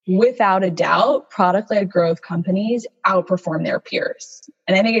without a doubt, product-led growth companies outperform their peers.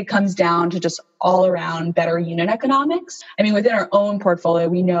 And I think it comes down to just all around better unit economics. I mean, within our own portfolio,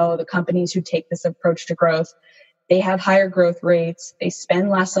 we know the companies who take this approach to growth, they have higher growth rates, they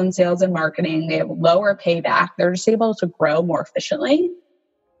spend less on sales and marketing, they have lower payback, they're just able to grow more efficiently.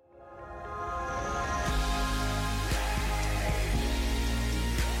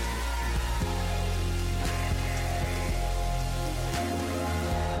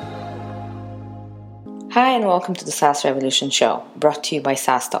 Hi, and welcome to the SaaS Revolution Show, brought to you by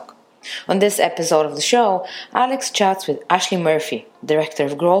SaaStock. On this episode of the show, Alex chats with Ashley Murphy, Director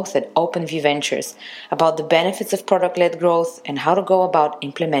of Growth at OpenView Ventures, about the benefits of product-led growth and how to go about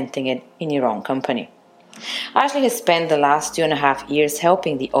implementing it in your own company. Ashley has spent the last 2.5 years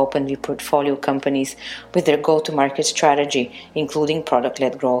helping the OpenView portfolio companies with their go-to-market strategy, including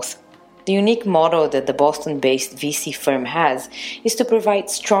product-led growth. The unique motto that the Boston-based VC firm has is to provide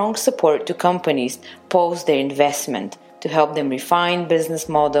strong support to companies post their investment to help them refine business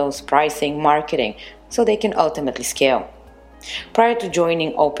models, pricing, marketing, so they can ultimately scale. Prior to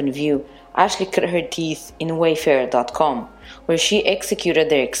joining OpenView, Ashley cut her teeth in Wayfair.com, where she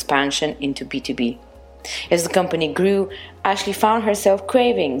executed their expansion into B2B. As the company grew, Ashley found herself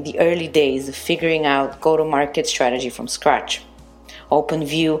craving the early days of figuring out go-to-market strategy from scratch.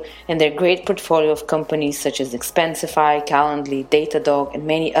 OpenView and their great portfolio of companies such as Expensify, Calendly, Datadog, and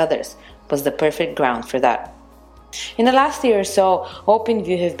many others was the perfect ground for that. In the last year or so,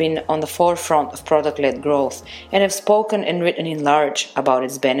 OpenView have been on the forefront of product-led growth and have spoken and written in large about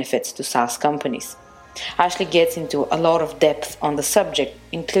its benefits to SaaS companies. Ashley gets into a lot of depth on the subject,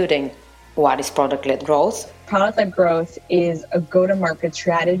 including what is product-led growth. Product-led growth is a go-to-market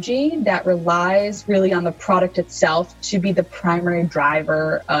strategy that relies really on the product itself to be the primary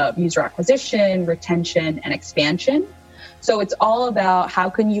driver of user acquisition, retention, and expansion. So it's all about how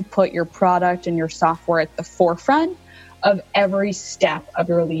can you put your product and your software at the forefront of every step of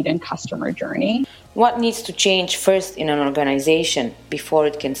your lead and customer journey. What needs to change first in an organization before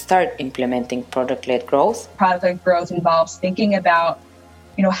it can start implementing product-led growth? Product-led growth involves thinking about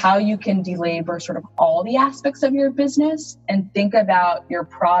how you can delabor sort of all the aspects of your business and think about your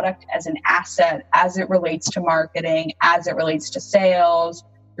product as an asset as it relates to marketing, as it relates to sales,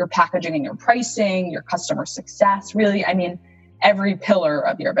 your packaging and your pricing, your customer success, really, every pillar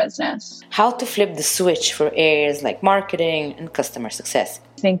of your business. How to flip the switch for areas like marketing and customer success.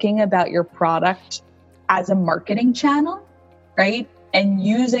 Thinking about your product as a marketing channel, right? And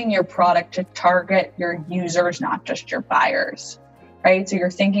using your product to target your users, not just your buyers. Right? So you're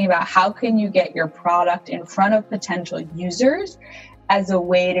thinking about how can you get your product in front of potential users as a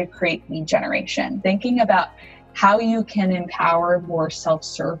way to create lead generation. Thinking about how you can empower more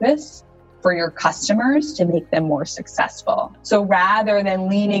self-service for your customers to make them more successful. So rather than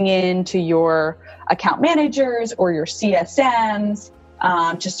leaning into your account managers or your CSMs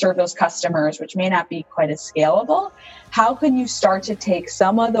to serve those customers, which may not be quite as scalable, how can you start to take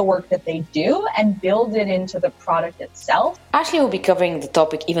some of the work that they do and build it into the product itself? Ashley will be covering the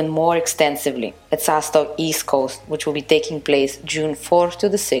topic even more extensively at SaaStock East Coast, which will be taking place June 4th to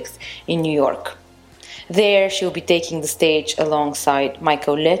the 6th in New York. There, she will be taking the stage alongside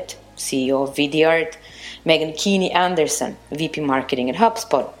Michael Litt, CEO of VDArt, Megan Keeney Anderson, VP Marketing at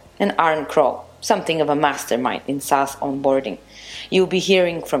HubSpot, and Aaron Crow, something of a mastermind in SaaS onboarding. You'll be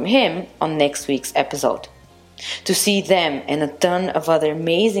hearing from him on next week's episode. To see them and a ton of other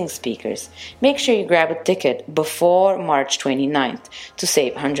amazing speakers, make sure you grab a ticket before March 29th to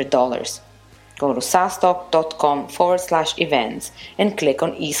save $100. Go to SaaStock.com/events and click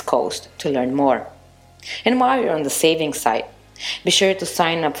on East Coast to learn more. And while you're on the savings site, be sure to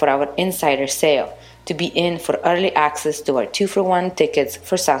sign up for our insider sale to be in for early access to our 2-for-1 tickets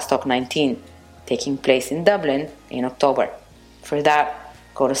for SaaStock 19, taking place in Dublin in October. For that,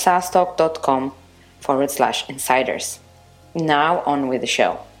 go to SaaStock.com/insiders. Now on with the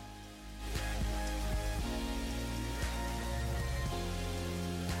show.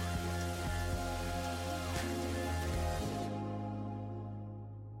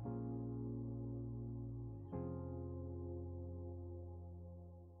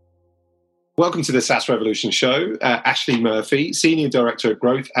 Welcome to the SaaS Revolution Show. Ashley Murphy, Senior Director of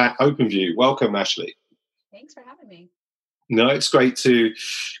Growth at OpenView. Welcome, Ashley. Thanks for having me. No, it's great to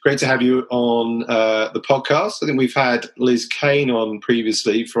have you on the podcast. I think we've had Liz Kane on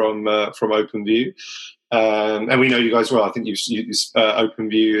previously from OpenView, and we know you guys well. I think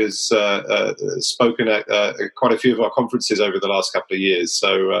OpenView has spoken at quite a few of our conferences over the last couple of years.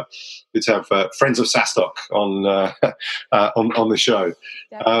 So good to have friends of SaaStock on the show.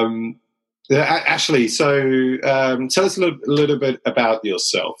 Ashley, so tell us a little bit about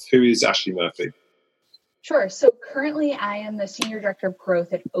yourself. Who is Ashley Murphy? Sure. So currently I am the Senior Director of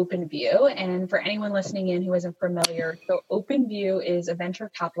Growth at OpenView. And for anyone listening in who isn't familiar, so OpenView is a venture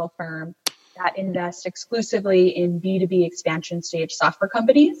capital firm that invests exclusively in B2B expansion stage software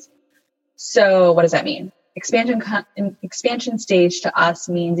companies. So what does that mean? Expansion stage to us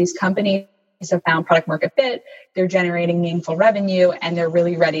means these companies have found product market fit, they're generating meaningful revenue, and they're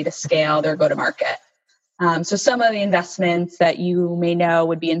really ready to scale their go-to-market. So some of the investments that you may know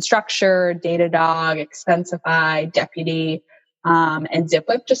would be Instructure, Datadog, Expensify, Deputy, and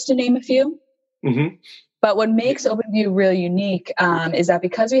Zipwhip, just to name a few. Mm-hmm. But what makes OpenView really unique is that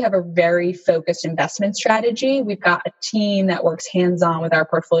because we have a very focused investment strategy, we've got a team that works hands-on with our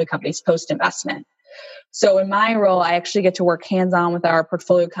portfolio companies post-investment. So in my role, I actually get to work hands-on with our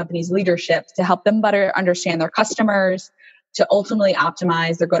portfolio companies' leadership to help them better understand their customers, to ultimately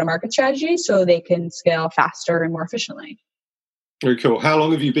optimize their go-to-market strategy so they can scale faster and more efficiently. Very cool. How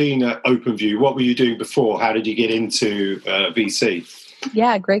long have you been at OpenView? What were you doing before? How did you get into VC?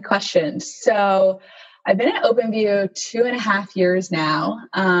 Yeah, great question. So I've been at OpenView 2.5 years now.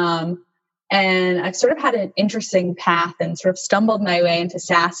 And I've sort of had an interesting path and sort of stumbled my way into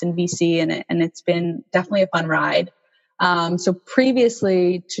SaaS and VC, and it's been definitely a fun ride. So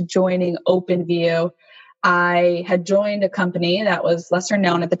previously to joining OpenView, I had joined a company that was lesser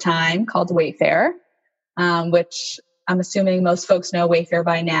known at the time called Wayfair, which I'm assuming most folks know Wayfair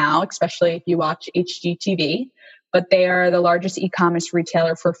by now, especially if you watch HGTV. But they are the largest e-commerce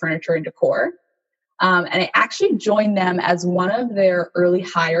retailer for furniture and decor. And I actually joined them as one of their early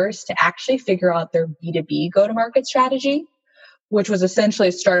hires to actually figure out their B2B go-to-market strategy, which was essentially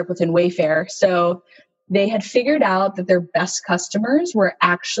a startup within Wayfair. So they had figured out that their best customers were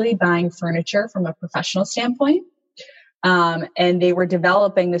actually buying furniture from a professional standpoint. And they were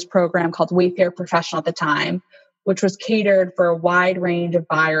developing this program called Wayfair Professional at the time, which was catered for a wide range of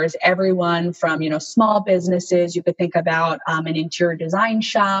buyers, everyone from, small businesses, you could think about an interior design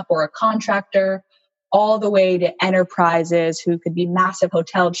shop or a contractor, all the way to enterprises who could be massive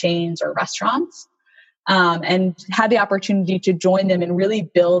hotel chains or restaurants, and had the opportunity to join them and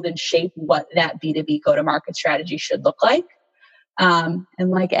really build and shape what that B2B go-to-market strategy should look like. And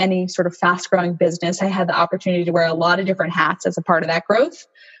like any sort of fast-growing business, I had the opportunity to wear a lot of different hats as a part of that growth.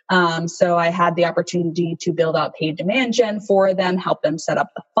 So I had the opportunity to build out paid demand gen for them, help them set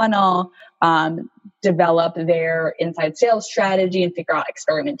up the funnel, develop their inside sales strategy and figure out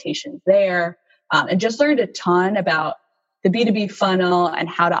experimentations there. And just learned a ton about the B2B funnel and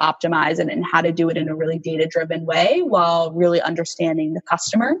how to optimize it and how to do it in a really data-driven way while really understanding the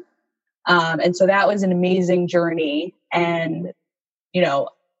customer. And so that was an amazing journey. And,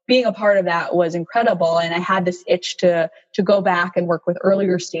 being a part of that was incredible. And I had this itch to go back and work with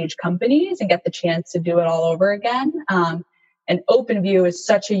earlier stage companies and get the chance to do it all over again. And OpenView is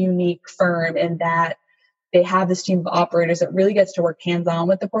such a unique firm in that they have this team of operators that really gets to work hands-on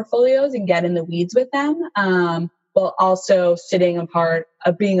with the portfolios and get in the weeds with them, while also being a part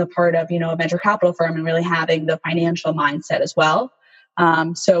of, a venture capital firm and really having the financial mindset as well.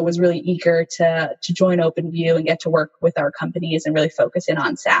 So I was really eager to join OpenView and get to work with our companies and really focus in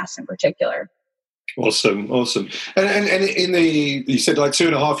on SaaS in particular. Awesome. And you said like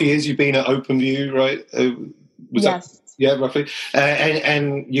 2.5 years you've been at OpenView, right? Yes. Yeah, roughly.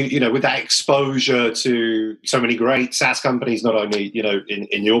 And you with that exposure to so many great SaaS companies, not only,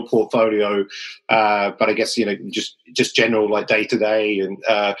 in your portfolio, but I guess, just general like day to day. And,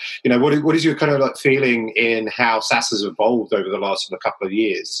 what is your kind of like feeling in how SaaS has evolved over the last couple of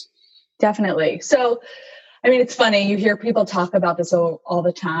years? Definitely. So, it's funny, you hear people talk about this all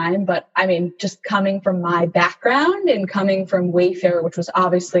the time, but just coming from my background and coming from Wayfair, which was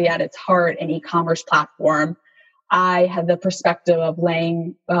obviously at its heart an e-commerce platform, I had the perspective of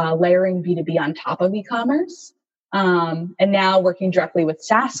layering B2B on top of e-commerce. And now working directly with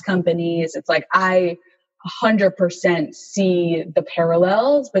SaaS companies, it's like I 100% see the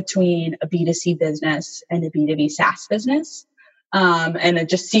parallels between a B2C business and a B2B SaaS business. And I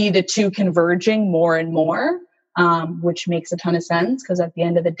just see the two converging more and more, which makes a ton of sense because at the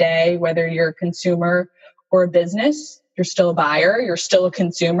end of the day, whether you're a consumer or a business, you're still a buyer, you're still a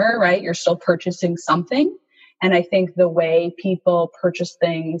consumer, right? You're still purchasing something. And I think the way people purchase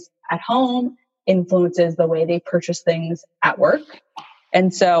things at home influences the way they purchase things at work.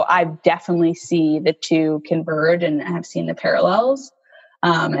 And so I definitely see the two converge and have seen the parallels.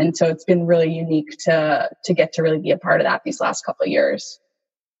 And so it's been really unique to get to really be a part of that these last couple of years.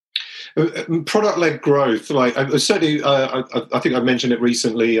 Product-led growth, like certainly, I think I mentioned it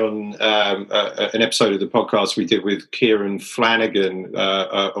recently on an episode of the podcast we did with Kieran Flanagan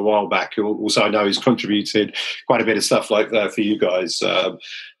a while back, who also I know has contributed quite a bit of stuff like that for you guys.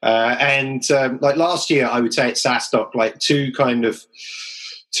 And like last year, I would say at SaaStock, like two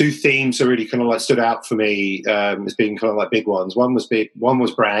themes that really kind of like stood out for me as being kind of like big ones. One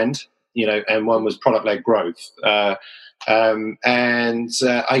was brand, and one was product-led growth.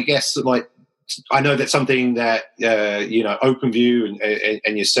 I guess like I know that's something that OpenView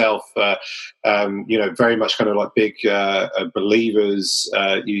and yourself, very much kind of like big believers,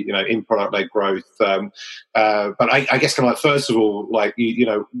 in product-led growth. But I guess kind of like first of all, like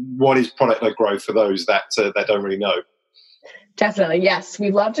what is product-led growth for those that don't really know? Definitely, yes. We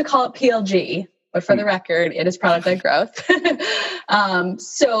love to call it PLG, but for the record, it is product-led growth.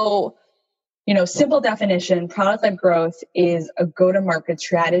 Simple definition, product-led growth is a go-to-market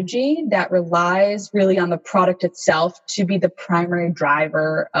strategy that relies really on the product itself to be the primary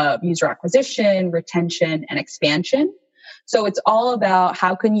driver of user acquisition, retention, and expansion. So it's all about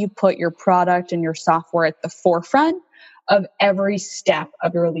how can you put your product and your software at the forefront of every step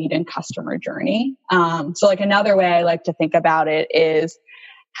of your lead and customer journey. So like another way I like to think about it is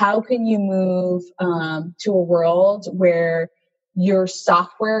how can you move to a world where your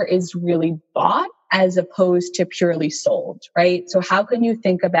software is really bought as opposed to purely sold, right? So how can you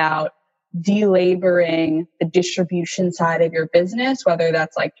think about delaboring the distribution side of your business, whether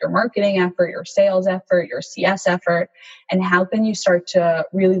that's like your marketing effort, your sales effort, your CS effort, and how can you start to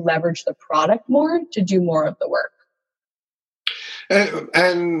really leverage the product more to do more of the work?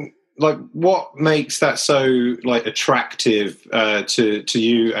 And like, what makes that so like attractive to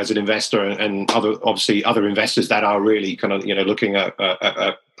you as an investor and other investors that are really kind of looking at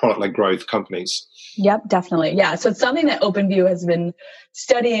product-led growth companies? Yep, definitely. Yeah. So it's something that OpenView has been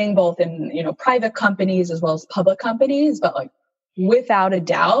studying both in private companies as well as public companies, but like without a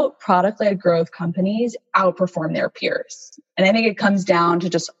doubt, product-led growth companies outperform their peers. And I think it comes down to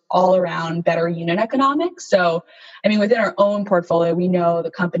just all around better unit economics. So, within our own portfolio, we know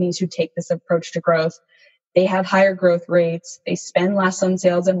the companies who take this approach to growth, they have higher growth rates, they spend less on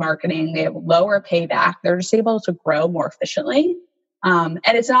sales and marketing, they have lower payback, they're just able to grow more efficiently. And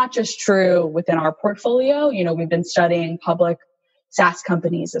it's not just true within our portfolio. We've been studying public SaaS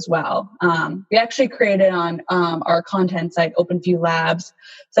companies as well. We actually created on our content site, OpenView Labs,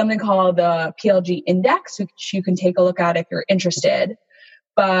 something called the PLG Index, which you can take a look at if you're interested.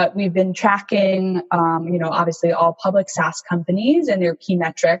 But we've been tracking, obviously all public SaaS companies and their key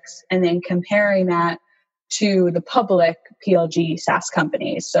metrics, and then comparing that to the public PLG SaaS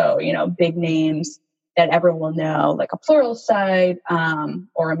companies. So, big names that everyone will know, like a Pluralsight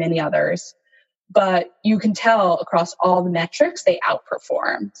or many others. But you can tell across all the metrics, they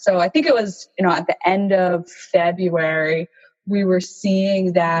outperform. So I think it was, at the end of February, we were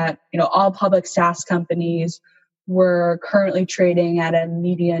seeing that, all public SaaS companies were currently trading at a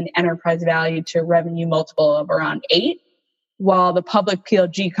median enterprise value to revenue multiple of around 8, while the public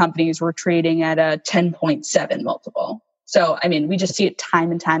PLG companies were trading at a 10.7 multiple. So, we just see it time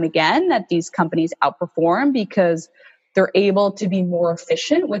and time again that these companies outperform because they're able to be more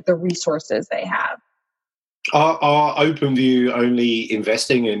efficient with the resources they have. Are OpenView only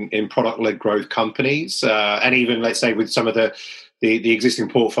investing in product-led growth companies? And even, let's say, with some of the existing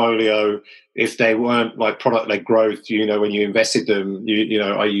portfolio, if they weren't like product-led growth, when you invested them,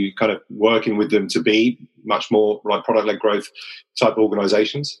 are you kind of working with them to be much more like product-led growth type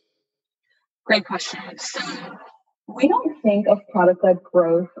organizations? Great question. So we don't think of product-led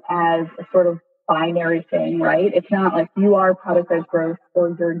growth as a sort of binary thing, right? It's not like you are product-led growth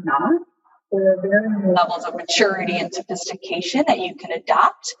or you're not. There are varying levels of maturity and sophistication that you can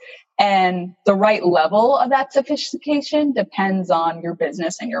adopt. And the right level of that sophistication depends on your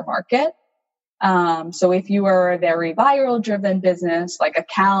business and your market. So if you are a very viral driven business, like a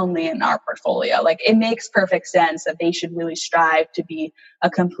Calendly in our portfolio, like it makes perfect sense that they should really strive to be a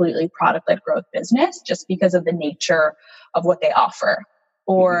completely product-led growth business just because of the nature of what they offer.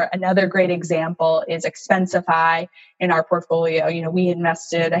 Or another great example is Expensify in our portfolio. We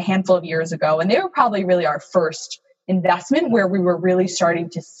invested a handful of years ago, and they were probably really our first investment where we were really starting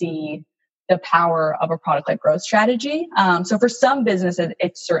to see the power of a product-led growth strategy. So for some businesses,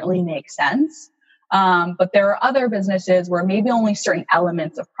 it certainly makes sense. But there are other businesses where maybe only certain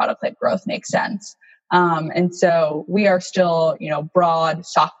elements of product-led growth make sense. And so we are still, broad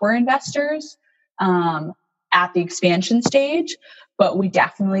software investors at the expansion stage, but we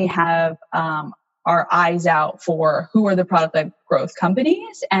definitely have our eyes out for who are the product-led growth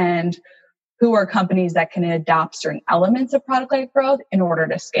companies and who are companies that can adopt certain elements of product-led growth in order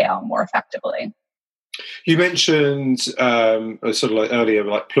to scale more effectively. You mentioned sort of like earlier,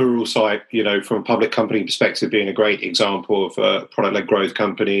 like Pluralsight, from a public company perspective, being a great example of a product-led growth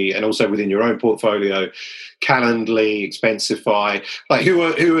company, and also within your own portfolio, Calendly, Expensify. Like, who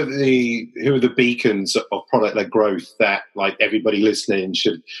are the beacons of product-led growth that like everybody listening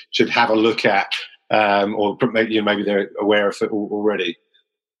should have a look at, or maybe they're aware of it already.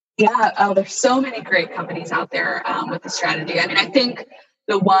 Yeah, there's so many great companies out there with the strategy. I mean, I think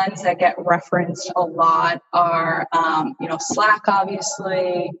the ones that get referenced a lot are, Slack,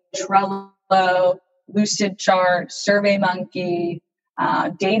 obviously, Trello, Lucidchart, SurveyMonkey,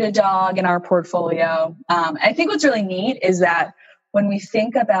 Datadog in our portfolio. I think what's really neat is that when we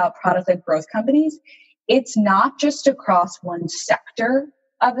think about product-led growth companies, it's not just across one sector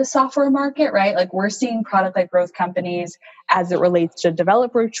of the software market, right? Like, we're seeing product-led growth companies as it relates to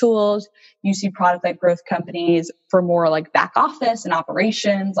developer tools. You see product-led growth companies for more like back office and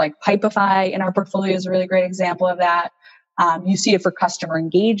operations, like Pipefy in our portfolio is a really great example of that. You see it for customer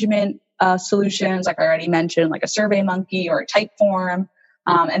engagement solutions, like I already mentioned, like a SurveyMonkey or a Typeform.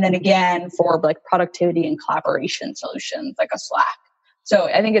 And then again, for like productivity and collaboration solutions, like a Slack. So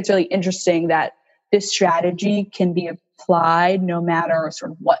I think it's really interesting that this strategy can be applied no matter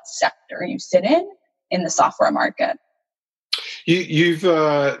sort of what sector you sit in the software market. There's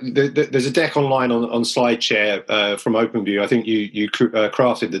a deck online on SlideShare from OpenView. I think you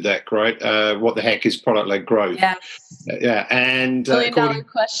crafted the deck, right? What the heck is product-led growth? Yes. Yeah, and $1 million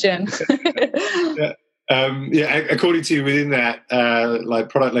question. According to you, within that, like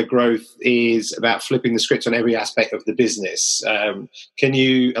product-led growth is about flipping the script on every aspect of the business. Can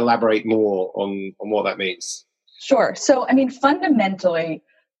you elaborate more on what that means? Sure. So, I mean, fundamentally,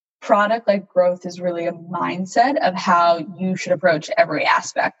 product-led growth is really a mindset of how you should approach every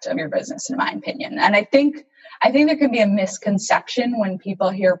aspect of your business, in my opinion. And I think there can be a misconception when people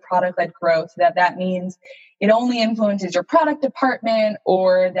hear product-led growth that means it only influences your product department,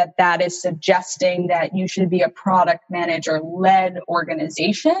 or that is suggesting that you should be a product manager-led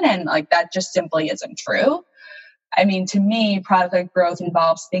organization. And like, that just simply isn't true. I mean, to me, product-led growth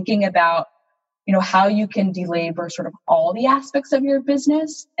involves thinking about how you can delabor sort of all the aspects of your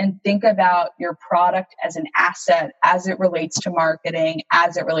business and think about your product as an asset as it relates to marketing,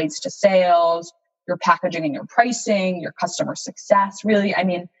 as it relates to sales, your packaging and your pricing, your customer success, really, I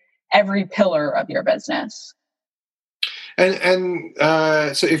mean, every pillar of your business. And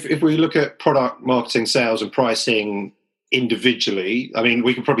so if we look at product, marketing, sales, and pricing individually, I mean,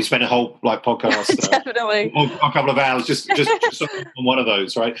 we could probably spend a whole podcast definitely or a couple of hours just on one of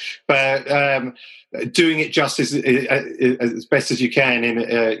those, right? But doing it just as best as you can in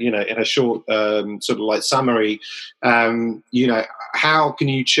a short sort of like summary, how can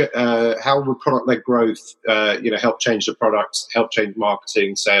you how would product-led growth help change the products, help change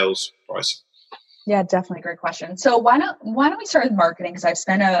marketing, sales, pricing? Yeah, definitely. Great question. So why don't we start with marketing? Because I've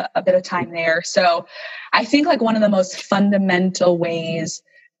spent a bit of time there. So I think like one of the most fundamental ways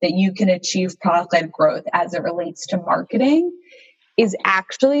that you can achieve product-led growth as it relates to marketing is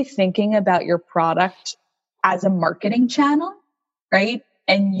actually thinking about your product as a marketing channel, right?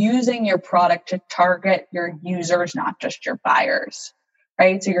 And using your product to target your users, not just your buyers,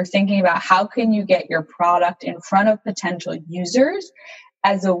 right? So you're thinking about how can you get your product in front of potential users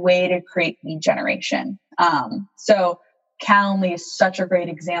as a way to create lead generation. So Calendly is such a great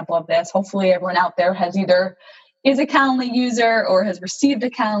example of this. Hopefully everyone out there has either is a Calendly user or has received a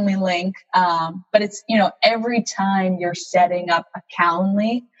Calendly link. But it's, every time you're setting up a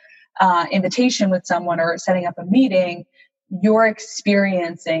Calendly invitation with someone or setting up a meeting, you're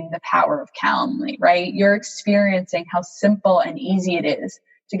experiencing the power of Calendly, right? You're experiencing how simple and easy it is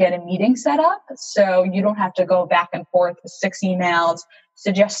to get a meeting set up. So you don't have to go back and forth with 6 emails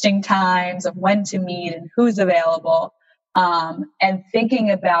suggesting times of when to meet and who's available, and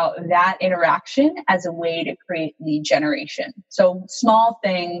thinking about that interaction as a way to create lead generation. So small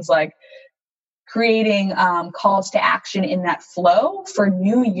things like creating calls to action in that flow for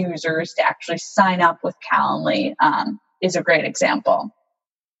new users to actually sign up with Calendly is a great example.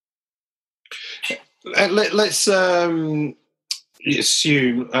 Let's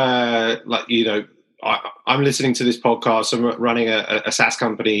assume, I'm listening to this podcast. I'm running a SaaS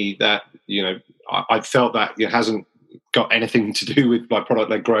company that, I felt that it hasn't got anything to do with my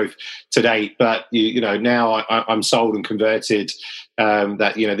product-led growth to date. But, now I'm sold and converted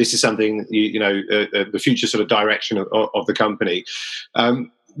that, this is something, the future sort of direction of the company.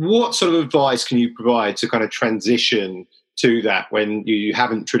 What sort of advice can you provide to kind of transition to that when you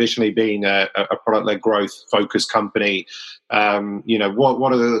haven't traditionally been a product-led growth focused company?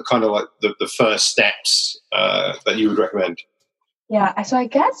 What are the kind of like the first steps that you would recommend? Yeah, so I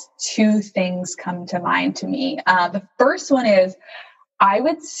guess two things come to mind to me. The first one is I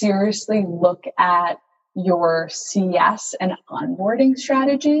would seriously look at your CS and onboarding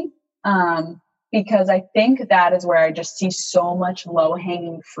strategy, because I think that is where I just see so much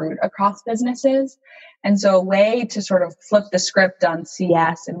low-hanging fruit across businesses. And so a way to sort of flip the script on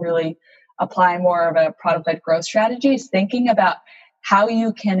CS and really apply more of a product-led growth strategy is thinking about how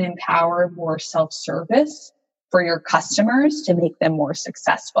you can empower more self-service for your customers to make them more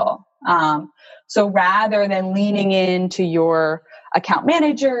successful. So rather than leaning into your account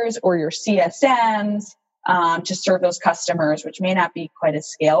managers or your CSMs to serve those customers, which may not be quite as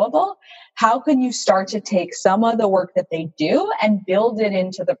scalable, how can you start to take some of the work that they do and build it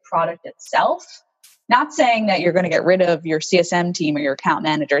into the product itself? Not saying that you're going to get rid of your CSM team or your account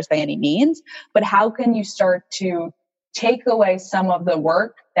managers by any means, but how can you start to take away some of the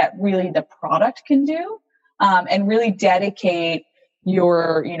work that really the product can do, and really dedicate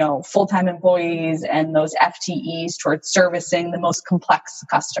your, full-time employees and those FTEs towards servicing the most complex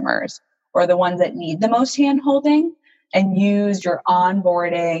customers or the ones that need the most hand-holding, and use your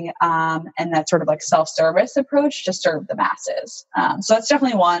onboarding and that sort of like self-service approach to serve the masses. So that's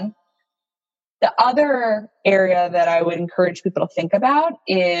definitely one. The other area that I would encourage people to think about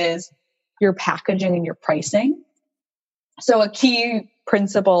is your packaging and your pricing. So a key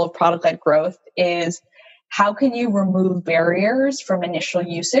principle of product-led growth is how can you remove barriers from initial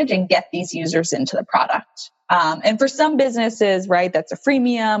usage and get these users into the product? And for some businesses, right, that's a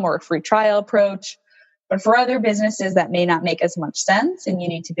freemium or a free trial approach. But for other businesses, that may not make as much sense and you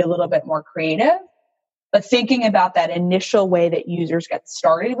need to be a little bit more creative. But thinking about that initial way that users get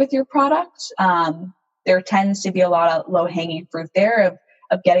started with your product, there tends to be a lot of low-hanging fruit there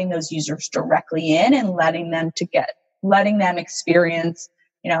of getting those users directly in and letting them experience,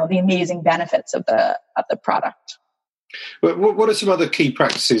 the amazing benefits of the product. What are some other key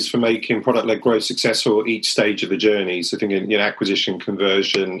practices for making product-led growth successful at each stage of the journey? So thinking, acquisition,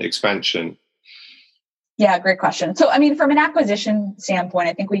 conversion, expansion. Yeah, great question. So, from an acquisition standpoint,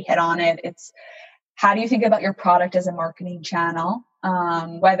 I think we hit on it. It's how do you think about your product as a marketing channel,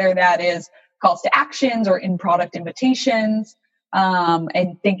 whether that is calls to actions or in-product invitations,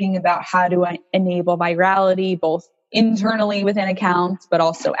 and thinking about how to enable virality, both internally within accounts, but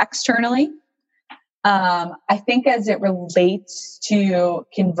also externally. I think as it relates to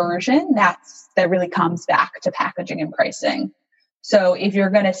conversion, that really comes back to packaging and pricing. So if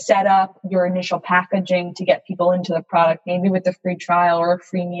you're going to set up your initial packaging to get people into the product, maybe with a free trial or a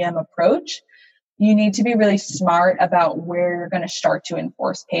freemium approach, you need to be really smart about where you're going to start to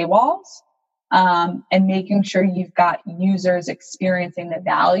enforce paywalls, and making sure you've got users experiencing the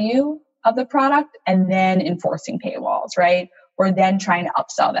value of the product and then enforcing paywalls, right? Or then trying to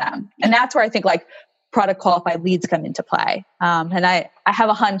upsell them. And that's where I think like product qualified leads come into play. And I have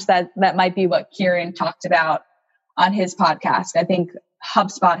a hunch that might be what Kieran talked about on his podcast. I think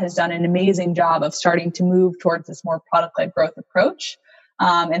HubSpot has done an amazing job of starting to move towards this more product-led growth approach.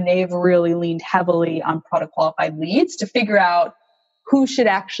 And they've really leaned heavily on product qualified leads to figure out who should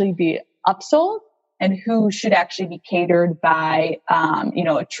actually be upsold and who should actually be catered by,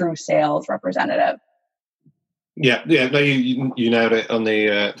 a true sales representative. Yeah. No, you nailed it on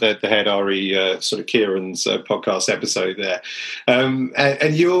the head, Ari, sort of Kieran's podcast episode there.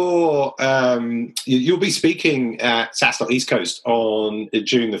 And you'll be speaking at SaaS East Coast on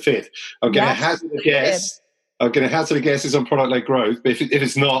June the 5th. I'm going to hazard a guess. It's on product-led growth, but if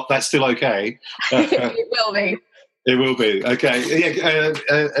it's not, that's still okay. It will be. It will be okay. Yeah.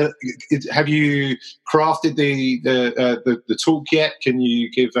 Have you crafted the talk yet? Can you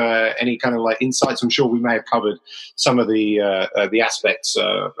give any kind of like insights? I'm sure we may have covered some of the aspects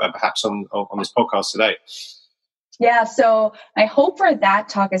perhaps on this podcast today. Yeah. So my hope for that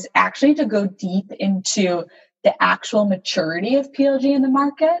talk is actually to go deep into the actual maturity of PLG in the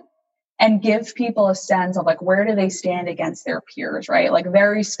market and give people a sense of like, where do they stand against their peers, right? Like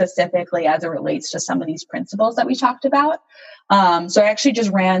very specifically as it relates to some of these principles that we talked about. So I actually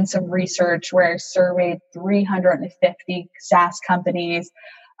just ran some research where I surveyed 350 SaaS companies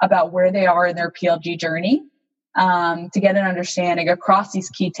about where they are in their PLG journey, to get an understanding across these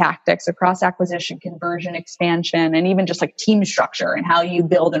key tactics, across acquisition, conversion, expansion, and even just like team structure and how you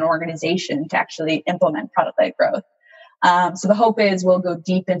build an organization to actually implement product-led growth. So the hope is we'll go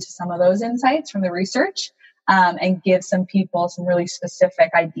deep into some of those insights from the research, and give some people some really specific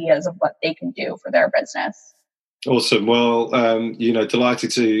ideas of what they can do for their business. Awesome. Well, delighted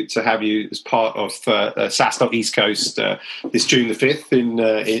to have you as part of SaaStock East Coast this June the 5th in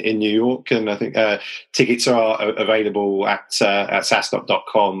New York, and I think tickets are available at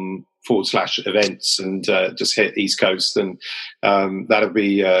SaaStock.com/events, and just hit East Coast, and that'll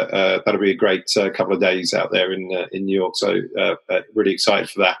be a great couple of days out there in New York. So really excited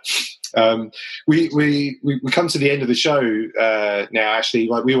for that. We come to the end of the show now, Ashley.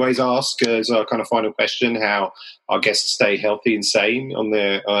 Like we always ask as our kind of final question, how our guests stay healthy and sane on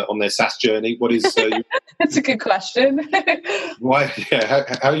their SaaS journey. What is That's a good question. Why? Yeah,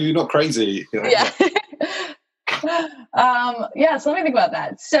 how are you not crazy? Yeah. So let me think about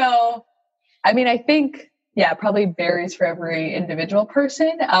that. So, I mean, I think it probably varies for every individual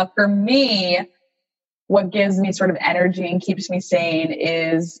person. For me, what gives me sort of energy and keeps me sane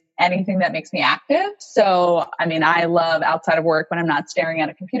is anything that makes me active. So, I mean, I love outside of work when I'm not staring at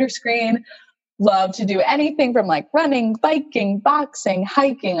a computer screen, love to do anything from like running, biking, boxing,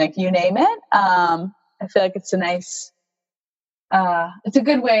 hiking, like you name it. I feel like it's it's a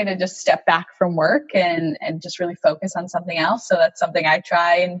good way to just step back from work and just really focus on something else. So that's something I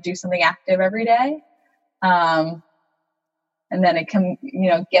try and do something active every day. And then it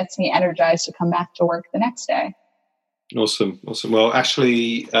gets me energized to come back to work the next day. Awesome. Well,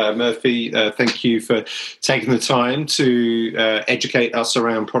 Ashley Murphy, thank you for taking the time to educate us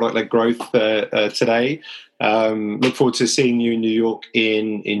around product-led growth today. Look forward to seeing you in New York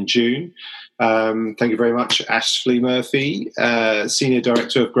in June. Thank you very much, Ashley Murphy, Senior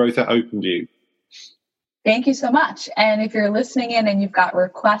Director of Growth at OpenView. Thank you so much. And if you're listening in and you've got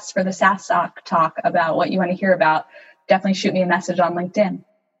requests for the SaaStock talk about what you want to hear about, definitely shoot me a message on LinkedIn.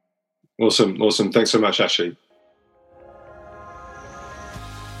 Awesome. Thanks so much, Ashley.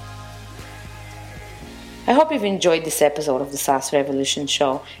 I hope you've enjoyed this episode of the SaaS Revolution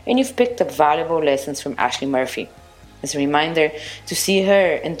Show and you've picked up valuable lessons from Ashley Murphy. As a reminder to see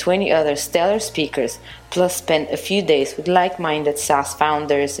her and 20 other stellar speakers, plus spend a few days with like-minded SaaS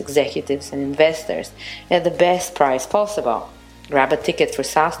founders, executives, and investors at the best price possible. Grab a ticket for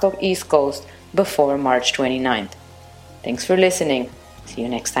SaaStock East Coast before March 29th. Thanks for listening. See you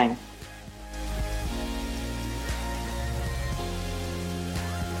next time.